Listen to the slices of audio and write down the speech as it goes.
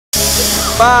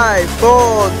5,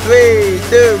 4, 3,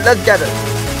 2, let's get it.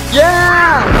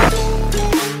 Yeah!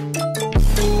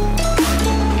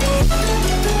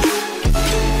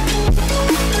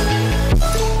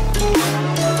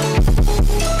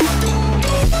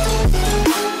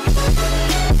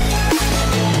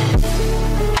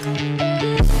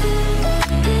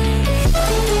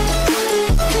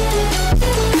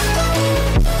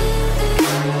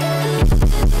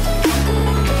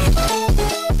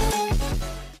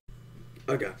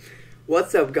 Okay,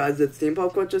 what's up guys, it's Team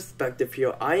Pop Culture Perspective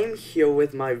here. I am here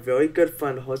with my very good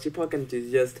friend Hershey Park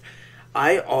Enthusiast.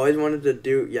 I always wanted to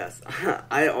do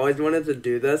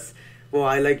this. Well,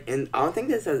 I don't think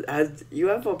this has you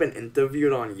ever been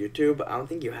interviewed on YouTube? I don't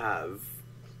think you have.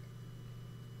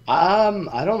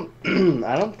 I don't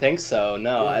I don't think so.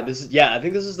 No. Yeah. I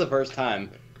think this is the first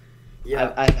time.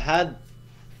 Yeah. I've had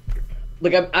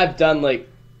I've done like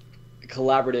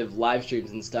collaborative live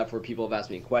streams and stuff where people have asked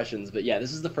me questions, but yeah,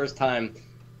 this is the first time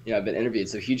I've been interviewed.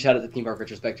 So huge shout out to Team Park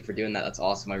Retrospective for doing that. That's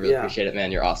awesome. I really appreciate it, man.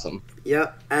 You're awesome.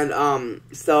 Yeah, and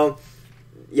so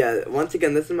yeah, once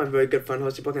again, this is my very good friend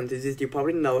Hershey Park Enthusiast. You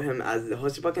probably know him as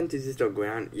Hershey Park Enthusiast or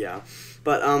Grant, yeah.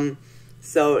 But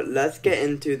so let's get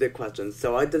into the questions.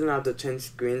 So I didn't have to change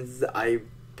screens. I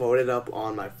pulled it up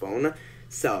on my phone.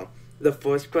 So the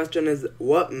first question is,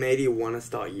 what made you want to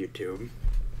start YouTube?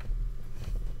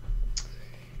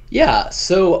 Yeah,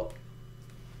 so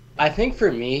I think for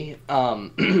me,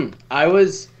 I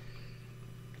was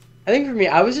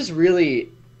just really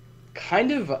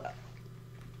kind of,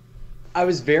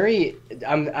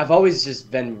 I've always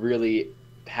just been really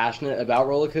passionate about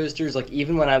roller coasters. Like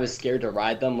even when I was scared to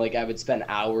ride them, like I would spend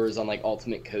hours on like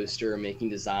Ultimate Coaster making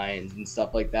designs and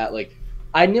stuff like that. Like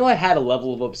I knew I had a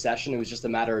level of obsession. It was just a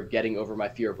matter of getting over my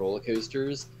fear of roller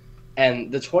coasters.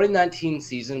 And the 2019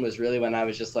 season was really when I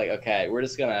was just like, okay, we're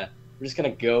just gonna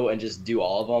go and just do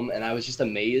all of them. And I was just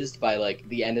amazed by like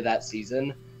the end of that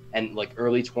season and like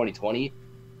early 2020.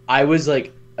 I was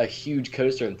like a huge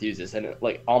coaster enthusiast, and it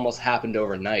like almost happened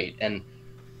overnight. And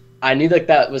I knew like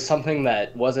that was something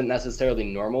that wasn't necessarily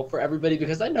normal for everybody,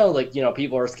 because I know like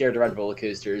people are scared to ride roller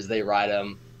coasters. They ride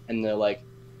them and they're like,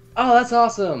 oh, that's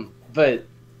awesome. But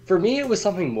for me, it was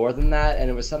something more than that, and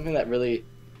it was something that really.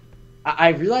 I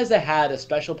realized I had a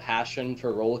special passion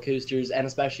for roller coasters, and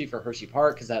especially for Hershey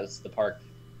Park, because that was the park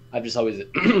I've just always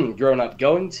grown up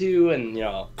going to, and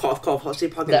Cough, Hershey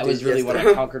Park. That was really when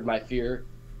I conquered my fear.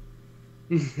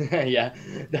 Yeah,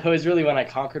 that was really when I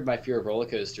conquered my fear of roller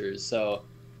coasters. So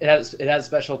it has a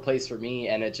special place for me,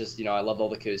 and it just I love all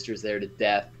the coasters there to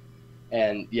death,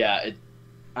 and yeah,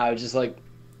 I was just like,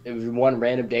 it was one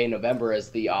random day in November as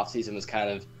the off season was kind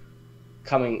of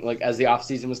coming, like as the off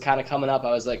season was kind of coming up, I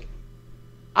was like,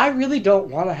 I really don't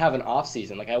want to have an off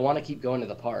season. Like I want to keep going to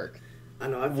the park. I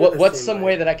know. What's some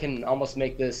way that I can almost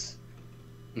make this?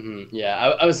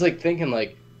 Yeah, I was like thinking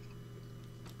like,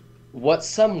 what's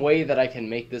some way that I can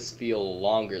make this feel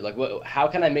longer? Like how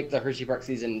can I make the Hershey Park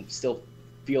season still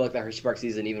feel like the Hershey Park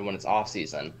season even when it's off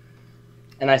season?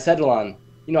 And I settled on,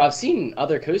 I've seen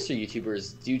other coaster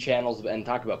YouTubers do channels and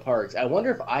talk about parks. I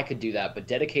wonder if I could do that, but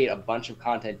dedicate a bunch of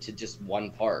content to just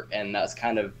one park. And that's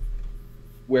kind of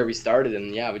where we started,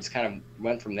 and yeah, we just kind of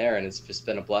went from there, and it's just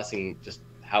been a blessing just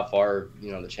how far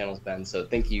the channel's been. So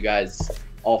thank you guys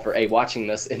all for watching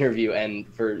this interview and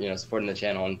for supporting the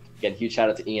channel, and again, huge shout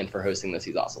out to Ian for hosting this.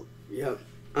 He's awesome. Yep.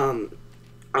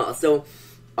 So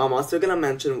I'm also gonna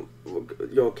mention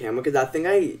your camera, because I think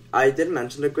I did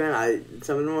mention to Grant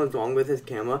something was wrong with his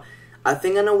camera. I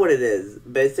think I know what it is.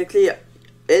 Basically,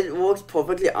 it works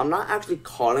perfectly. I'm not actually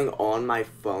calling on my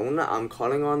phone. I'm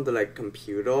calling on the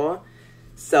computer.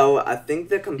 So I think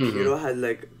the computer has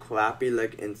crappy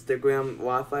Instagram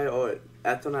Wi-Fi or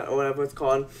Ethernet or whatever it's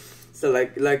called. So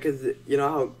cause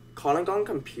how calling on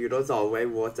computers are way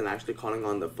worse than actually calling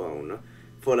on the phone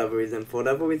for whatever reason. For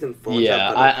whatever reason, phones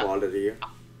have better quality.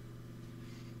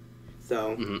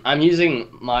 So I'm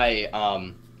using my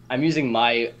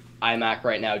iMac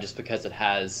right now just because it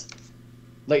has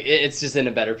it's just in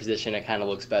a better position. It kind of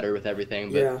looks better with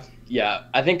everything. But yeah,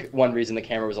 I think one reason the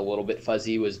camera was a little bit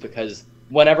fuzzy was because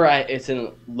whenever it's in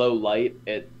low light,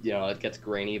 it it gets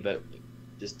grainy, but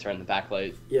just turn the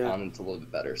backlight on, it's a little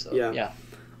bit better. So yeah.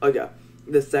 Okay.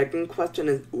 The second question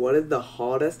is, what is the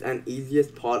hardest and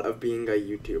easiest part of being a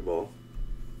YouTuber?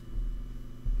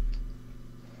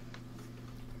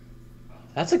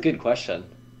 That's a good question.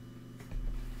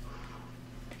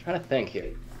 I'm trying to think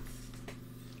here.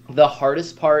 The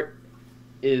hardest part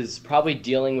is probably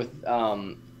dealing with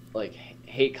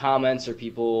hate comments or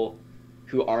people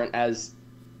who aren't as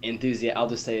enthusiastic. I'll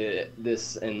just say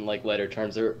this in lighter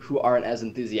terms, or who aren't as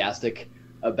enthusiastic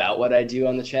about what I do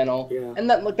on the channel. Yeah. And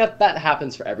that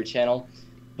happens for every channel.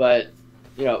 But,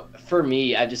 you know, for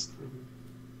me,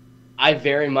 I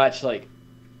very much like,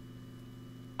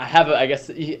 I have I guess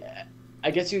you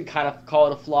could kind of call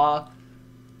it a flaw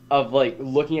of like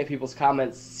looking at people's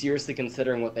comments, seriously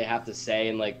considering what they have to say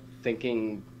and like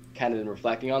thinking kind of and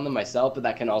reflecting on them myself. But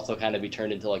that can also kind of be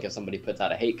turned into like if somebody puts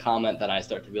out a hate comment, then I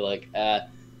start to be like,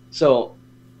 So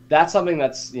that's something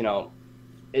that's, you know,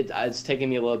 it's taken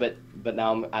me a little bit, but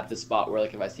now I'm at this spot where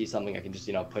like if I see something, I can just,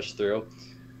 you know, push through.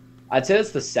 I'd say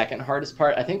that's the second hardest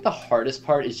part. I think the hardest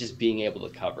part is just being able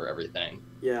to cover everything.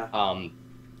 Yeah.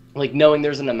 Like knowing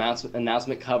there's an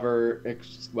announcement cover.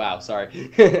 Wow,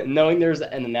 sorry. Knowing there's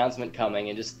an announcement coming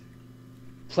and just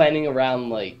planning around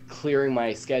like clearing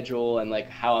my schedule and like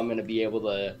how I'm going to be able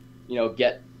to, you know,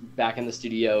 get back in the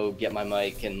studio, get my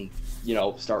mic and, you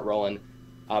know, start rolling.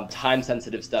 Time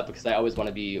sensitive stuff because I always want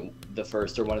to be the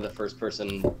first or one of the first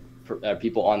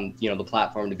people on, you know, the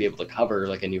platform to be able to cover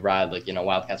like a new ride, like, you know,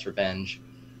 Wildcats Revenge.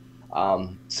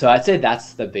 So I'd say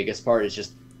that's the biggest part is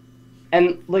just,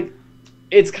 and like,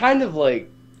 it's kind of like,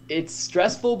 it's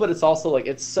stressful, but it's also like,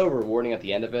 it's so rewarding at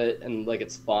the end of it. And like,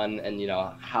 it's fun. And you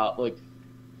know, how, like,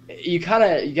 you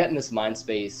get in this mind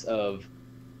space of,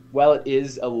 well, it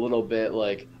is a little bit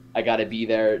like, I got to be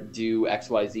there, do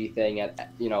XYZ thing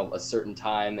at, you know, a certain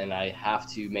time. And I have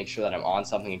to make sure that I'm on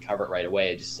something and cover it right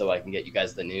away just so I can get you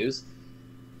guys the news.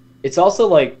 It's also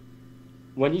like,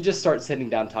 when you just start sitting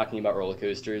down talking about roller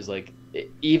coasters, like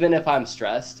even if I'm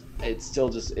stressed, it still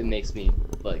just, it makes me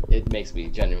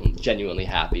genuinely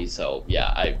happy. So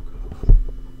yeah,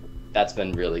 that's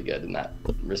been really good in that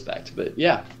respect, but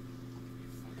yeah.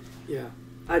 Yeah.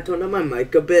 I turned on my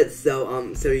mic a bit, so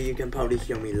you can probably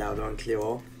hear me louder and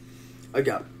clearer.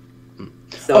 Okay.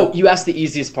 So, you asked the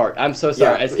easiest part. I'm so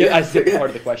sorry. Yeah, I skipped part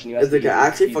of the question. You asked it's okay. I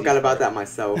actually forgot about that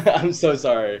myself. I'm so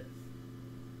sorry.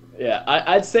 Yeah,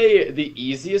 I'd say the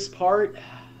easiest part.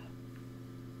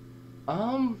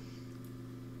 I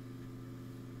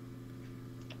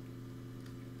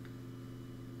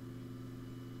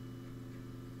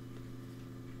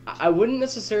wouldn't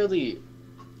necessarily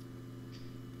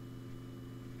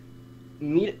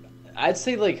I'd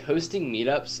say like hosting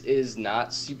meetups is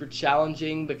not super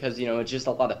challenging because, you know, it's just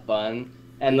a lot of fun.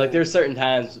 And like there's certain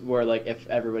times where like if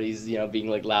everybody's, you know, being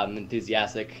like loud and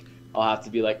enthusiastic, I'll have to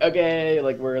be like, okay,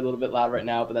 like we're a little bit loud right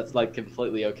now, but that's like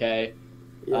completely okay.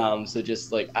 Yeah. So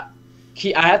just like I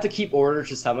have to keep order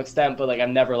to some extent, but like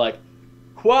I'm never like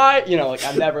quiet, you know, like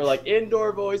I'm never like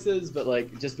indoor voices, but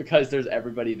like just because there's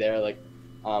everybody there, like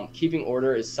keeping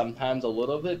order is sometimes a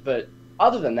little bit, but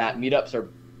other than that, meetups are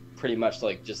pretty much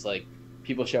like just like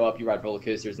people show up, you ride roller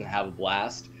coasters and have a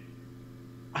blast.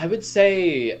 I would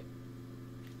say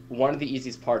one of the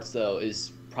easiest parts though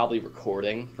is probably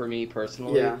recording for me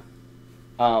personally. Yeah.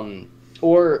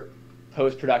 Or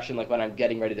post-production, like when I'm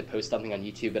getting ready to post something on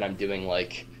YouTube and I'm doing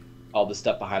like all the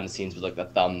stuff behind the scenes with like the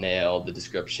thumbnail, the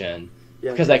description,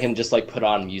 because I can just like put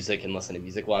on music and listen to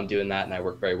music while I'm doing that, and I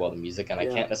work very well to music, and I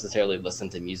can't necessarily listen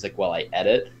to music while I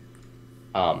edit.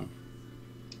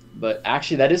 But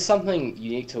actually that is something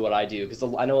unique to what I do, because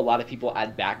I know a lot of people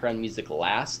add background music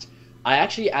last. I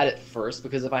actually add it first,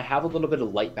 because if I have a little bit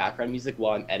of light background music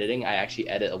while I'm editing, I actually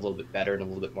edit a little bit better and a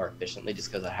little bit more efficiently,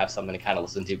 just because I have something to kind of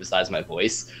listen to besides my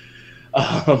voice.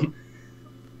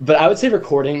 But I would say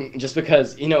recording, just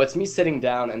because, you know, it's me sitting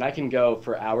down and I can go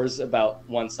for hours about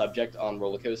one subject on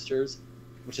roller coasters,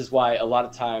 which is why a lot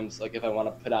of times, like if I want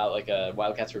to put out like a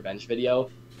Wildcats Revenge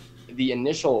video, the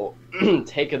initial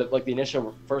take of the, like the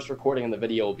initial first recording of the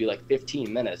video will be like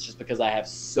 15 minutes, just because I have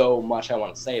so much I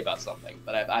want to say about something,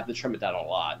 but I have to trim it down a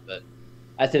lot. But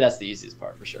I'd say that's the easiest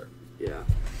part for sure. Yeah.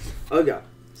 Okay.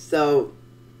 So,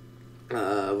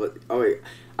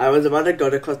 I was about to go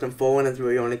to question 4 when it's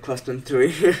really only question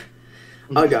 3.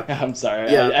 Okay. I'm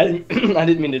sorry. Yeah. I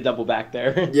didn't mean to double back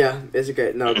there. Yeah, it's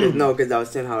okay. No, because I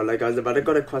was saying how like I was about to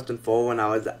go to question 4 when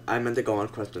I meant to go on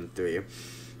question 3.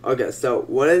 Okay, so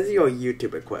what is your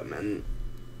YouTube equipment?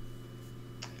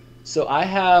 So I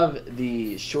have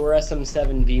the Shure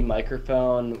SM7B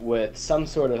microphone with some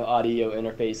sort of audio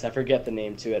interface. I forget the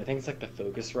name to it. I think it's like the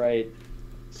Focusrite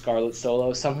Scarlett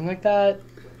Solo, something like that.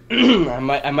 I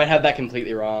might have that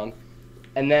completely wrong.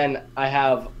 And then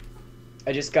I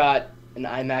just got an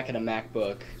iMac and a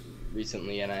MacBook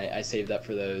recently, and I saved up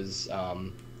for those.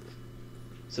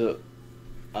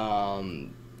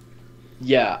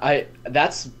 Yeah,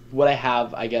 that's what I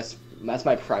have, I guess. That's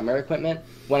my primary equipment.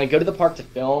 When I go to the park to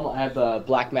film, I have a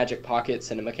Blackmagic Pocket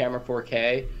Cinema Camera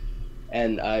 4K,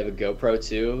 and I have a GoPro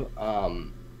too.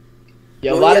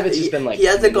 Yeah, a lot of it's just been like... He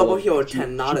has a GoPro Hero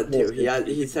 10, not a 2.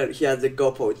 He said he has a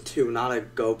GoPro 2, not a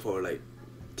GoPro, like,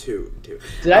 two.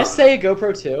 Did I say a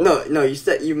GoPro 2? No,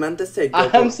 you meant to say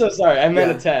GoPro. I'm so sorry. I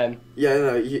meant a 10. Yeah,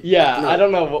 no. No. I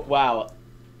don't know. Wow.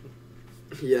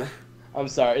 Yeah. I'm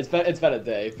sorry. It's been a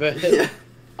day, but yeah.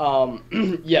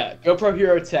 Yeah, GoPro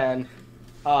Hero 10.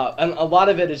 And a lot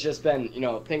of it has just been,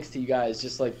 thanks to you guys,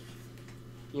 just like,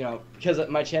 because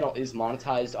my channel is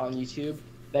monetized on YouTube,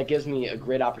 that gives me a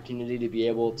great opportunity to be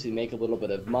able to make a little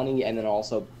bit of money and then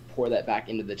also pour that back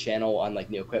into the channel on like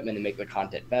new equipment and make the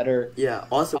content better. Yeah,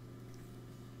 also.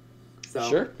 So,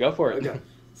 sure, go for it. Okay.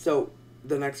 So,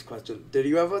 the next question. Did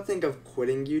you ever think of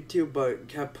quitting YouTube but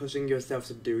kept pushing yourself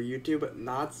to do YouTube?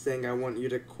 Not saying I want you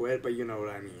to quit, but you know what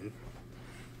I mean.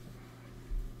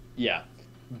 Yeah,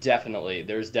 definitely.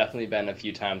 There's definitely been a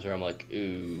few times where I'm like,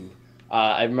 ooh.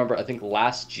 I remember, I think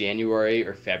last January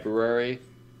or February,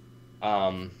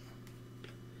 yeah,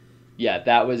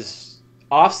 that was...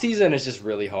 Off-season is just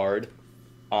really hard,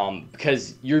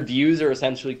 because your views are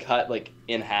essentially cut, like,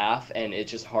 in half, and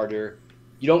it's just harder.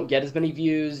 You don't get as many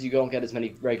views, you don't get as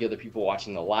many regular people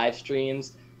watching the live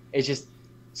streams. It's just...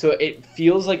 So it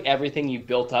feels like everything you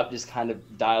built up just kind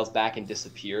of dials back and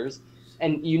disappears.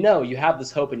 And you have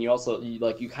this hope, and you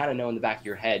kind of know in the back of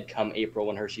your head, come April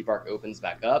when Hershey Park opens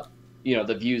back up,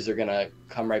 the views are gonna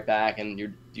come right back, and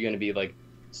you're gonna be like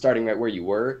starting right where you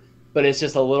were. But it's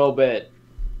just a little bit.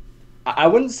 I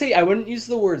wouldn't use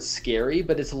the word scary,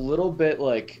 but it's a little bit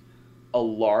like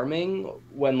alarming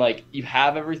when like you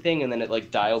have everything and then it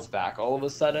like dials back all of a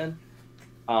sudden.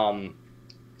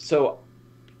 So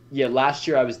yeah, last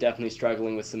year I was definitely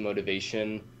struggling with some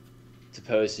motivation to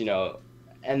post,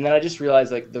 and then I just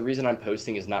realized like the reason I'm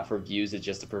posting is not for views, it's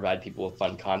just to provide people with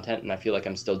fun content, and I feel like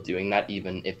I'm still doing that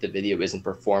even if the video isn't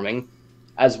performing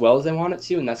as well as I want it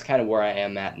to, and that's kind of where I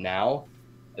am at now.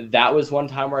 That was one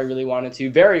time where I really wanted to,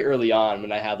 very early on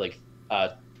when I had like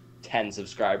 10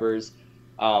 subscribers,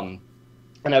 and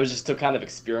I was just still kind of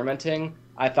experimenting.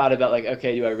 I thought about like,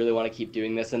 okay, do I really want to keep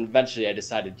doing this? And eventually I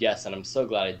decided yes, and I'm so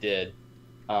glad I did.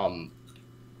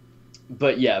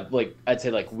 But yeah, like I'd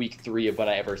say like week 3 of when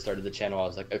I ever started the channel, I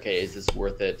was like, okay, is this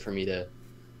worth it for me to?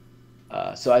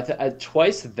 So I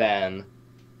twice then,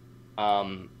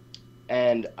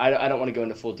 and I don't want to go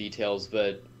into full details,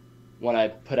 but when I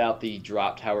put out the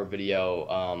drop tower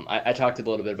video, I talked a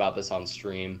little bit about this on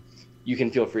stream. You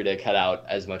can feel free to cut out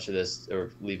as much of this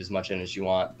or leave as much in as you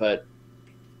want. But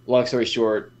long story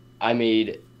short, I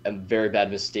made a very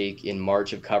bad mistake in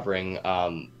March of covering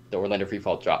the Orlando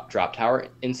Freefall drop tower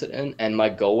incident, and my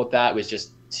goal with that was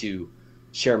just to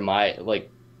share my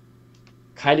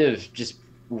kind of just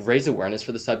raise awareness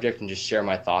for the subject and just share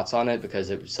my thoughts on it, because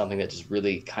it was something that just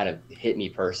really kind of hit me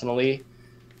personally,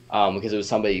 because it was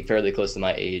somebody fairly close to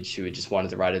my age who had just wanted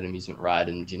to ride an amusement ride,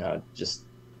 and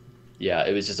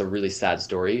it was just a really sad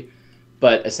story.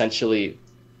 But essentially,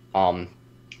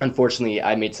 unfortunately,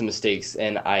 I made some mistakes,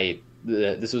 and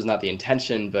this was not the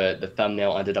intention, but the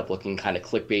thumbnail ended up looking kind of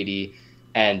clickbaity.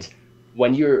 And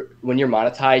when you're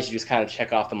monetized, you just kind of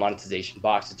check off the monetization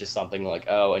box. It's just something like,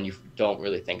 oh, and you don't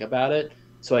really think about it.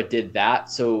 So I did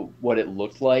that. So what it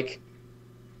looked like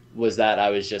was that I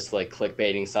was just like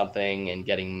clickbaiting something and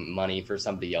getting money for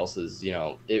somebody else's, it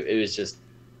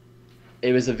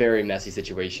was a very messy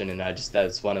situation. And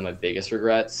that's one of my biggest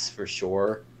regrets for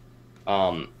sure.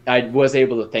 I was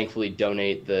able to thankfully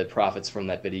donate the profits from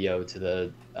that video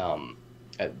to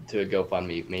to a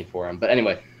GoFundMe made for him. But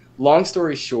anyway, long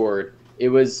story short, it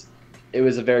was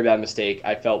a very bad mistake.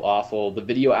 I felt awful. The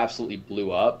video absolutely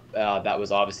blew up. That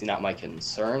was obviously not my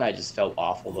concern. I just felt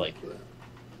awful. Like,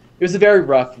 it was a very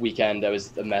rough weekend. I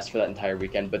was a mess for that entire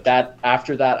weekend. But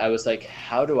after that, I was like,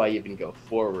 how do I even go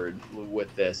forward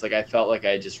with this? Like, I felt like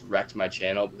I just wrecked my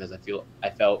channel, because I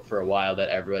felt for a while that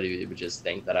everybody would just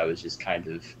think that I was just kind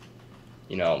of,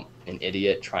 an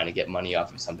idiot trying to get money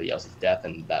off of somebody else's death,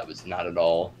 and that was not at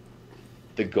all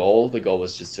the goal. The goal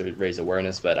was just to raise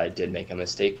awareness, but I did make a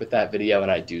mistake with that video, and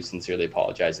I do sincerely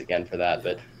apologize again for that.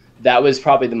 But that was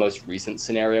probably the most recent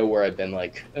scenario where I've been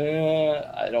like,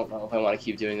 I don't know if I want to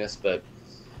keep doing this, but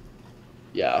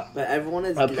yeah. But everyone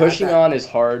is pushing on is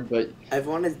hard, but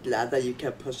everyone is glad that you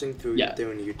kept pushing through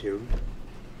doing YouTube.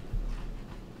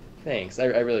 Thanks, I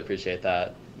really appreciate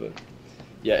that. But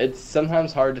yeah, it's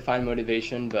sometimes hard to find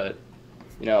motivation, but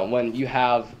when you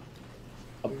have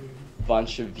a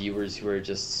bunch of viewers who are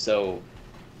just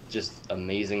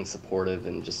amazing, supportive,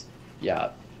 and just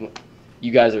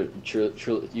you guys are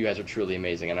truly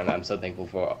amazing, and I'm so thankful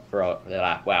for all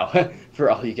that. Wow, for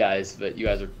all you guys. But you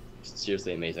guys are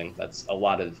seriously amazing. That's a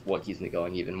lot of what keeps me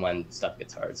going, even when stuff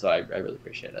gets hard. So I really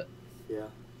appreciate it. Yeah.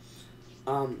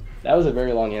 That was a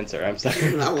very long answer. I'm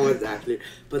sorry. That was actually,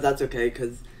 but that's okay,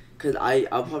 cause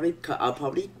I'll probably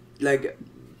like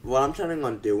what I'm planning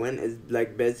on doing is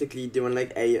like basically doing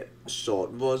like a short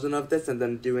version of this and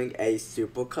then doing a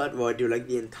supercut where I do like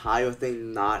the entire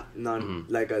thing not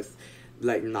like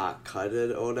not cut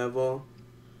it or whatever.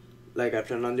 Like I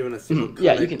plan on doing a supercut,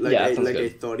 Yeah, you can. Yeah, that sounds a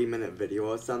good. 30-minute video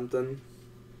or something.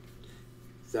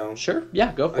 So Sure.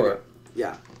 Yeah, go for it.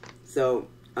 Yeah. So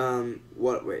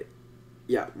what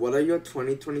are your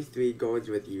 2023 goals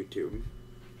with YouTube?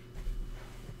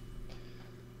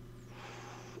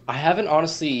 I haven't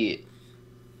honestly.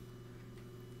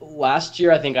 Last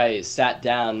year, I think I sat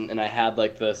down and I had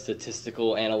like the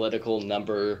statistical, analytical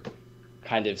number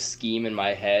kind of scheme in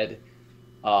my head.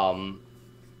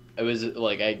 It was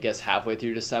like I guess halfway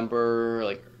through December,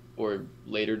 like or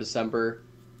later December.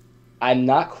 I'm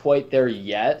not quite there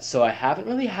yet, so I haven't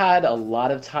really had a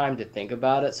lot of time to think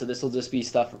about it. So this will just be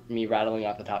stuff me rattling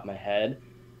off the top of my head.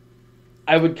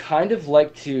 I would kind of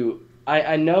like to.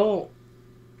 I know.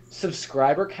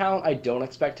 Subscriber count, I don't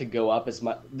expect to go up as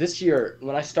much this year.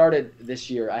 When I started this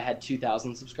year, I had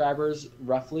 2,000 subscribers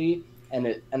roughly, and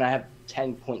I have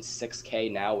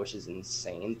 10.6K now, which is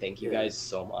insane. Thank you guys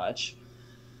so much.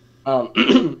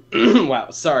 Wow,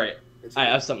 sorry, I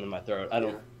have something in my throat. I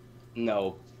don't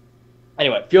know.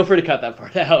 Anyway, feel free to cut that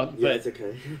part out. Yeah, it's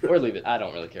okay. Or leave it. I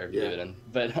don't really care if you leave it in.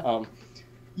 But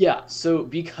yeah, so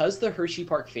because the Hershey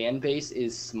Park fan base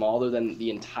is smaller than the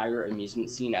entire amusement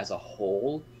scene as a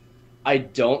whole, I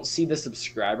don't see the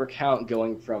subscriber count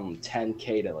going from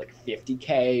 10K to like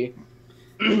 50K,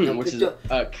 which is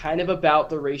kind of about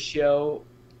the ratio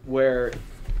where,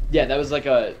 yeah, that was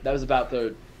about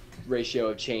the ratio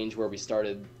of change where we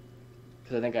started,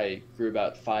 because I think I grew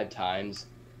about 5 times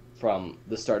from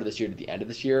the start of this year to the end of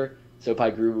this year. So if I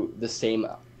grew the same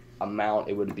amount,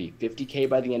 it would be 50K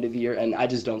by the end of the year, and I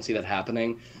just don't see that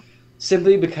happening,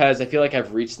 simply because I feel like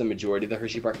I've reached the majority of the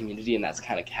Hershey Park community, and that's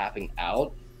kind of capping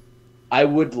out. I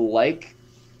would like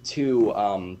to,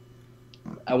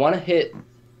 I want to hit,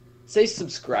 say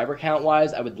subscriber count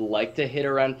wise, I would like to hit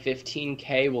around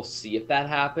 15K. We'll see if that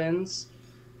happens,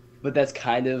 but that's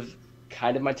kind of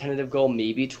my tentative goal.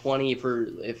 Maybe 20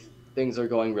 if things are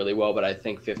going really well, but I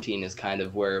think 15 is kind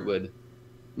of where it would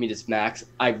meet its max.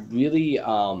 I really,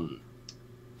 one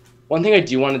thing I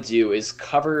do want to do is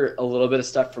cover a little bit of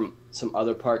stuff from some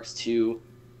other parks too,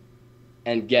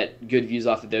 and get good views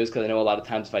off of those, because I know a lot of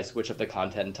times if I switch up the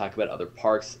content and talk about other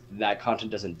parks, that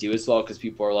content doesn't do as well, because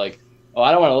people are like, oh,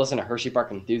 I don't want to listen to Hershey Park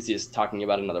Enthusiast talking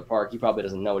about another park. He probably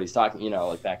doesn't know what he's talking,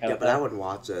 like that kind of thing. Yeah, but I would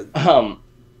watch it.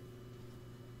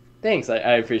 Thanks,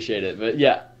 I appreciate it. But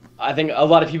yeah, I think a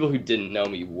lot of people who didn't know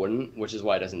me wouldn't, which is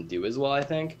why it doesn't do as well, I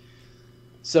think.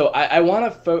 So I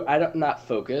want to not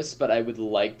focus, but I would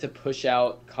like to push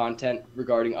out content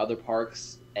regarding other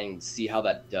parks and see how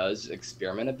that does,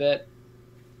 experiment a bit.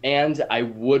 And I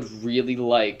would really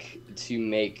like to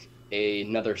make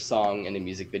another song and a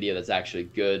music video that's actually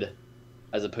good,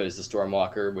 as opposed to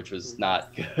Stormwalker, which was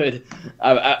not good.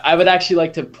 I would actually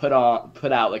like to put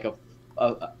out like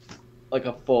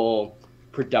a full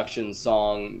production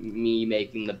song, me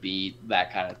making the beat,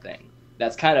 that kind of thing.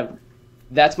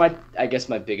 That's my, I guess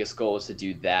my biggest goal is to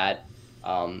do that.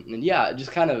 And yeah,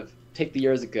 just kind of take the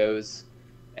year as it goes.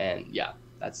 And yeah,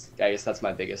 I guess that's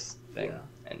my biggest thing. Yeah.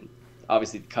 And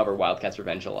obviously cover Wildcats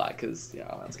Revenge a lot, because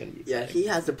that's gonna be exciting. Yeah, he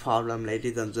has a problem,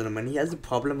 ladies and gentlemen. He has a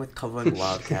problem with covering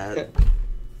Wildcat.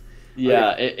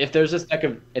 Yeah, okay. If there's a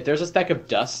speck of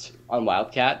dust on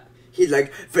Wildcat, he's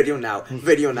like, video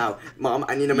now, Mom,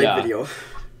 I need to make video.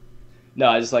 No,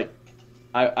 I just like,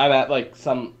 I'm at like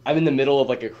I'm in the middle of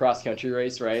like a cross country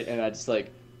race, right? And I just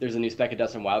like, there's a new speck of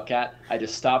dust on Wildcat. I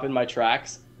just stop in my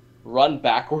tracks, run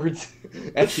backwards,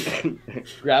 and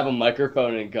grab a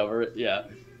microphone and cover it. Yeah.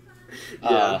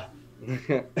 Yeah.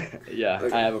 Yeah,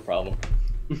 okay. I have a problem.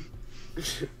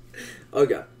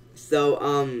 Okay,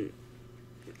 so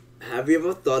have you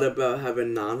ever thought about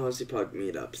having non-Hershey Park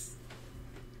meetups?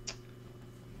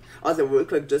 Also, real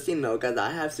quick, just so you know, guys,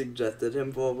 I have suggested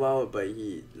him for a while, but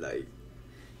he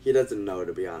doesn't know,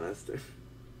 to be honest.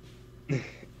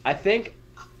 I think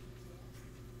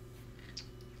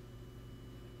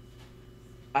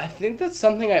that's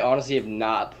something I honestly have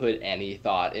not put any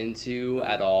thought into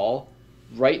at all.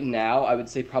 Right now, I would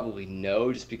say probably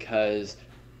no, just because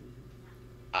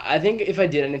I think if I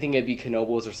did anything, it'd be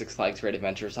Knoebels or Six Flags Great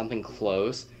Adventure, something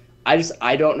close.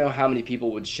 I don't know how many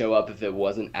people would show up if it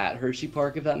wasn't at Hershey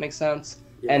Park, if that makes sense.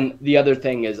 Yeah. And the other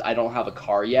thing is I don't have a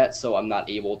car yet, so I'm not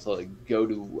able to go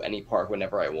to any park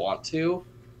whenever I want to.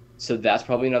 So that's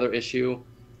probably another issue.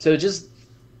 So just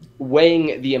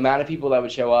weighing the amount of people that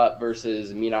would show up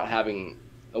versus me not having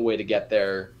a way to get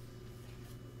there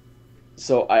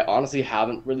So I honestly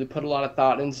haven't really put a lot of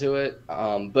thought into it.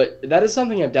 But that is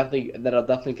something I'll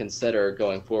definitely consider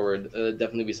going forward.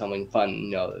 Definitely be something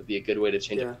fun. It'd be a good way to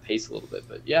change up the pace a little bit.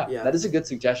 But yeah, that is a good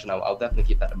suggestion. I'll definitely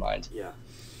keep that in mind. Yeah.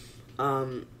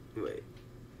 Wait.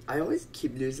 I always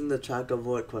keep losing the track of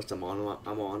what quest I'm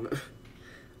on.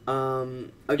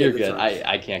 Okay, You're good.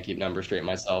 I can't keep numbers straight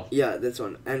myself. Yeah, this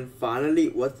one. And finally,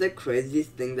 what's the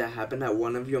craziest thing that happened at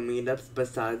one of your meetups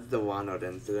besides the Ronald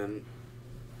incident?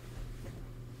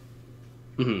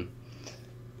 Let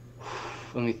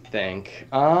me think.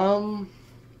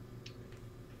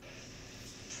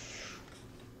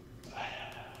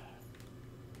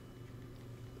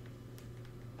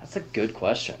 That's a good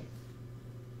question.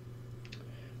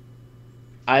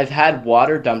 I've had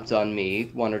water dumped on me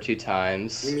 1 or 2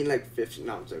 times. You mean like 50?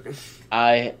 No, I'm joking.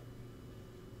 I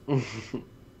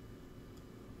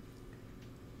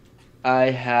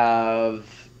have.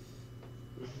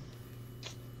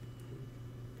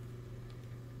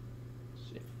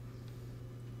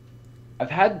 I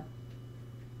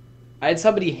had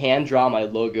somebody hand draw my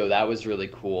logo. That was really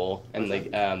cool, and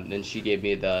then she gave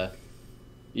me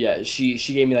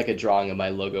she gave me like a drawing of my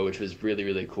logo, which was really,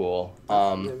 really cool.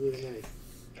 Really nice.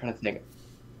 Trying to think.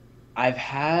 I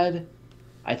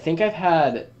think I've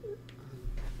had.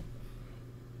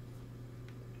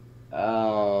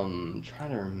 Trying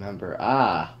to remember.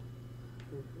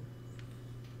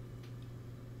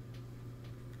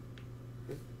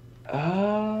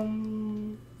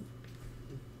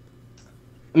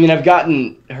 I mean, I've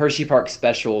gotten Hershey Park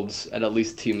specials at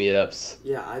least 2 meetups.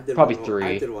 Yeah, I did. Probably 3.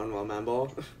 I did one while Mambo.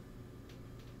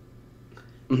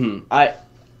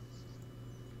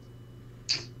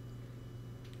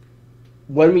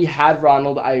 When we had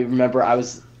Ronald, I remember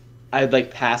I'd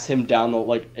like pass him down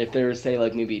if there were say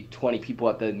like maybe 20 people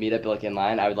at the meetup like in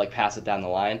line, I would like pass it down the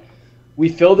line. We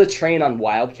filled a train on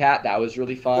Wildcat. That was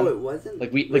really fun. Oh, it wasn't?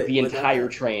 The entire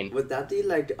train. Would that be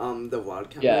like the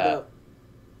Wildcat meetup? meetup?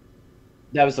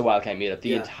 That was the Wildcat meetup.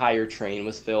 The entire train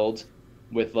was filled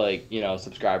with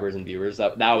subscribers and viewers.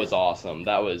 That was awesome.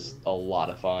 That was a lot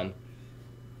of fun.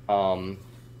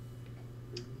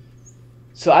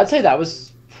 So I'd say that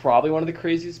was probably one of the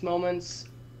craziest moments.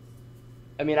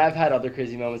 I mean, I've had other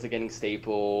crazy moments like getting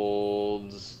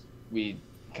stapled. We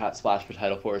got splashed for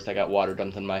Tidal Force. I got water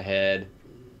dumped on my head.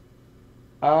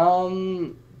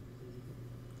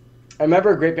 I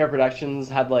remember Great Bear Productions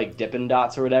had like Dippin'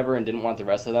 Dots or whatever and didn't want the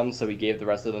rest of them, so we gave the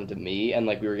rest of them to me, and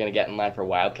we were gonna get in line for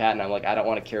Wildcat, and I'm like, I don't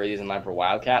want to carry these in line for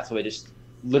Wildcat, so I just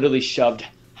literally shoved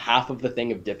half of the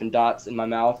thing of Dippin' Dots in my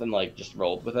mouth and just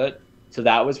rolled with it. So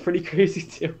that was pretty crazy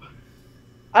too.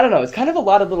 I don't know. It's kind of a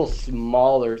lot of little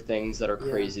smaller things that are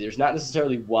crazy. There's not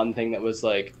necessarily one thing that was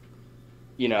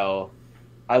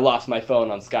I lost my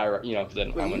phone on Skyrush, because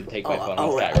I wouldn't take my phone on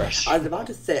Skyrush. I was about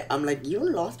to say, I'm like, you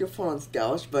lost your phone on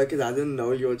Skyrush, but because I didn't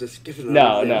know you were just giving it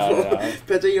No.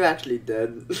 But you actually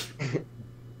did.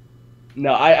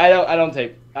 No, I don't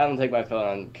take my phone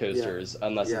on coasters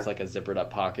unless it's like a zippered up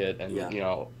pocket and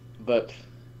but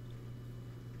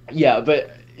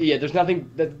there's nothing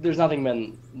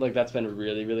been that's been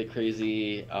really, really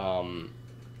crazy. Oh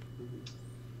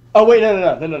wait,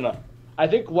 no. I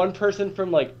think one person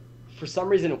from for some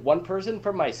reason, one person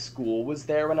from my school was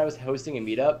there when I was hosting a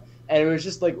meetup, and it was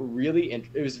just it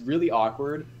was really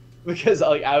awkward because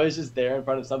I was just there in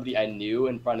front of somebody I knew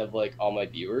in front of all my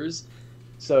viewers,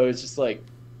 so it's just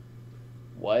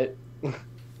what?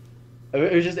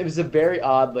 It was a very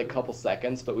odd couple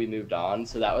seconds, but we moved on,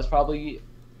 so that was probably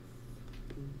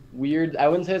weird. I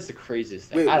wouldn't say it's the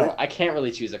craziest thing. I can't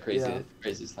really choose a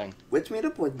craziest thing. Which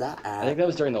meetup was that at? I think that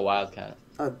was during the Wildcat.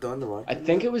 Oh, during the Wildcat. I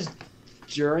think it was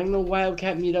during the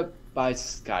Wildcat meetup by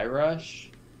Skyrush.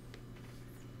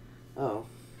 Oh.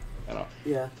 I don't know.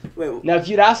 Yeah. Wait. Now, if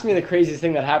you'd asked me the craziest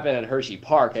thing that happened at Hershey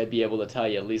Park, I'd be able to tell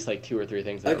you at least 2 or 3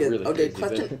 things that were really crazy. Okay,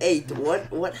 question 8.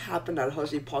 What happened at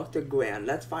Hershey Park to Gwen?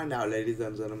 Let's find out, ladies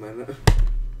and gentlemen.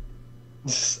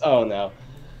 Oh no.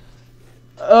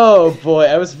 Oh boy,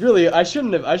 I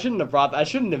shouldn't have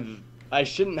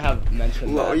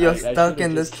mentioned that. You're stuck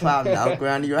in this cloud now,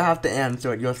 Gran. You have to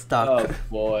answer it. You're stuck. Oh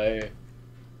boy.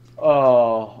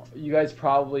 Oh, you guys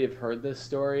probably have heard this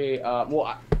story.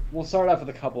 We'll start off with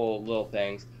a couple little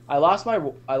things. I lost my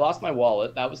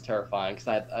wallet. That was terrifying because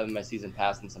I had my season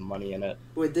pass and some money in it.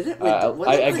 Wait, did it?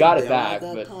 I got it back,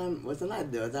 but wasn't I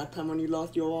there that time when you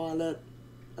lost your wallet?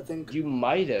 I think you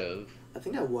might have. I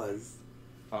think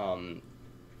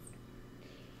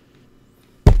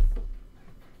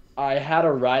I I had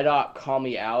a Ride-Op call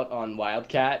me out on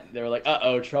Wildcat. They were like,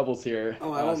 "Uh-oh, trouble's here."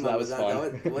 Oh, I So remember that was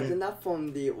fun. wasn't that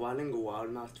from the Wild and Go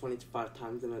Wild Mouse 25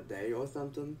 times in a day or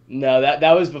something? No,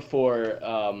 that was before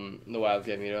the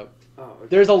Wildcat meetup. Oh, okay.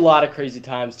 There's a lot of crazy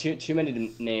times, too many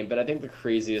to name, but I think the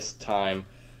craziest time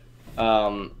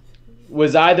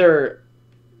was either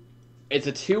it's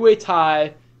a two-way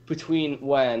tie between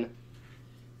when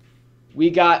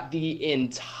we got the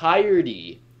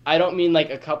entirety. I don't mean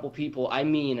like a couple people. I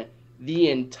mean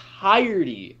the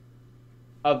entirety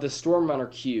of the Stormrunner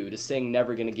queue to sing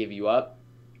 "Never Gonna Give You Up,"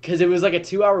 because it was like a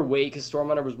 2-hour wait because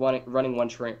Stormrunner was running one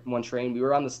train. We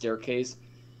were on the staircase,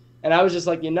 and I was just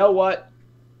like, you know what?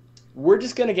 We're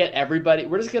just gonna get everybody.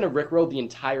 We're just gonna rickroll the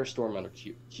entire Stormrunner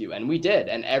queue, and we did,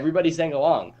 and everybody sang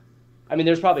along. I mean,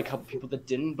 there's probably a couple people that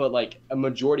didn't, but like a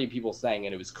majority of people sang,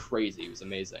 and it was crazy. It was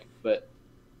amazing. But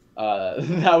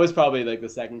that was probably like the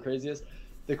second craziest.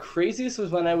 The craziest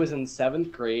was when I was in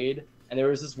 7th grade, and there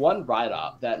was this one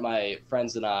Ride-Op that my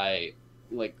friends and I,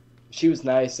 like, she was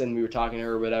nice, and we were talking to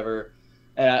her or whatever,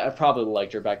 and I probably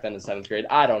liked her back then in 7th grade.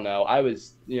 I don't know. I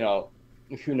was,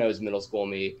 who knows middle school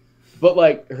me. But,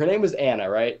 like, her name was Anna,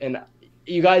 right? And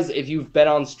you guys, if you've been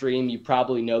on stream, you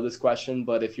probably know this question,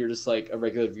 but if you're just, like, a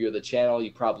regular viewer of the channel,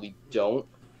 you probably don't.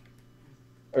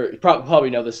 Or you probably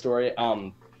know this story.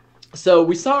 So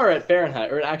we saw her at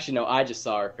Fahrenheit, or actually, no, I just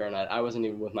saw her at Fahrenheit. I wasn't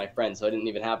even with my friends, so I didn't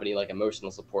even have any, like,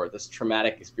 emotional support. This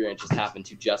traumatic experience just happened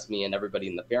to just me and everybody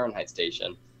in the Fahrenheit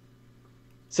station.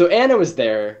 So Anna was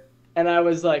there, and I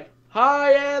was like,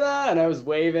 "Hi, Anna!" And I was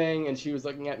waving, and she was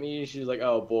looking at me. She was like,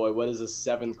 "Oh, boy, what is a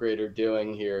 7th grader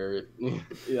doing here,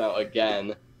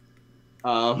 again?"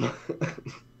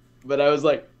 But I was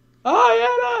like,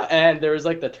 "Hi, Anna!" And there was,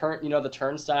 like, the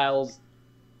turnstiles.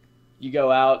 You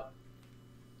go out.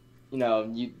 You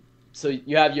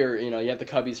have your, you have the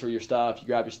cubbies for your stuff. You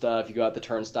grab your stuff. You go out the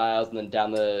turnstiles and then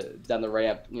down the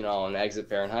ramp, and exit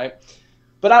Fahrenheit.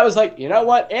 But I was like, you know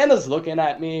what? Anna's looking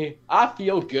at me. I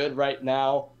feel good right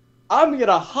now. I'm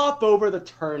gonna hop over the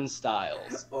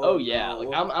turnstiles. Oh yeah, no.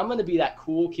 like I'm gonna be that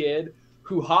cool kid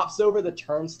who hops over the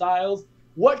turnstiles.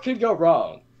 What could go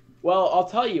wrong? Well, I'll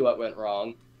tell you what went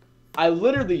wrong. I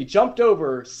literally jumped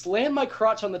over, slammed my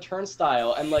crotch on the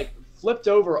turnstile, and like flipped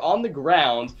over on the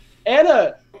ground.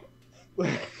 Anna,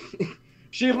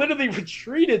 she literally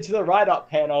retreated to the Ride-Up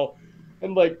panel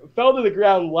and like fell to the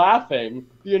ground laughing.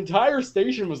 The entire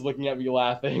station was looking at me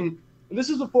laughing, and this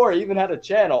was before I even had a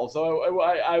channel. So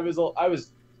I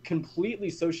was completely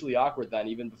socially awkward then,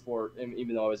 even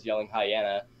though I was yelling "Hi,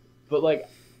 Anna," but like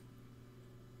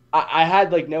I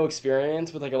had like no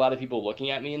experience with like a lot of people looking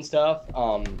at me and stuff.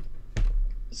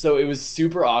 So it was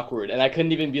super awkward, and I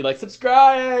couldn't even be like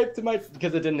subscribe to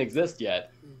because it didn't exist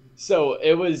yet. So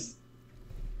it was,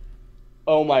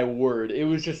 oh my word, it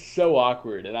was just so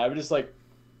awkward. And I was just like,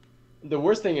 the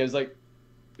worst thing is like,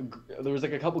 there was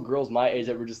like a couple girls my age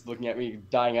that were just looking at me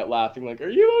dying out laughing like, "Are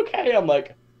you okay?" I'm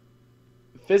like,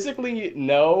 physically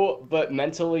no, but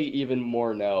mentally even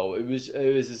more no. It was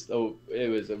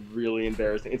a really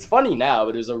embarrassing. It's funny now,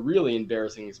 but it was a really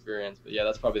embarrassing experience. But yeah,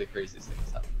 that's probably the craziest thing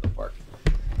that's happened at the park.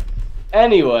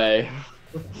 Anyway.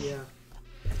 Yeah.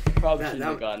 Probably shouldn't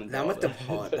have gone into that must have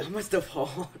hurt. That must have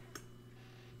hurt.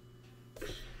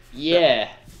 Yeah,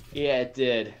 it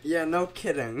did. Yeah, no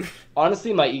kidding.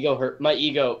 Honestly, my ego hurt. My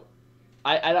ego,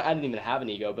 I didn't even have an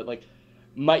ego, but like,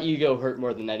 my ego hurt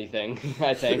more than anything.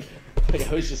 I think. Like,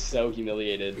 I was just so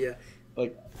humiliated. Yeah.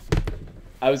 Like,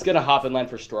 I was gonna hop in line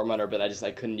for Stormrunner, but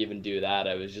I couldn't even do that.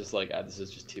 I was just like, this is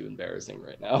just too embarrassing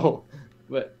right now.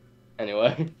 But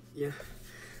anyway. Yeah.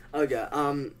 Okay.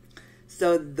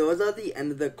 So those are the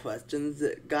end of the questions,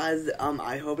 guys.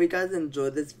 I hope you guys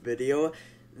enjoyed this video.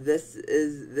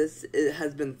 It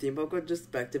has been Theme Park with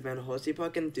Perspective and Hershey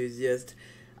Park Enthusiast.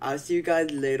 I'll see you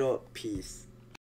guys later. Peace.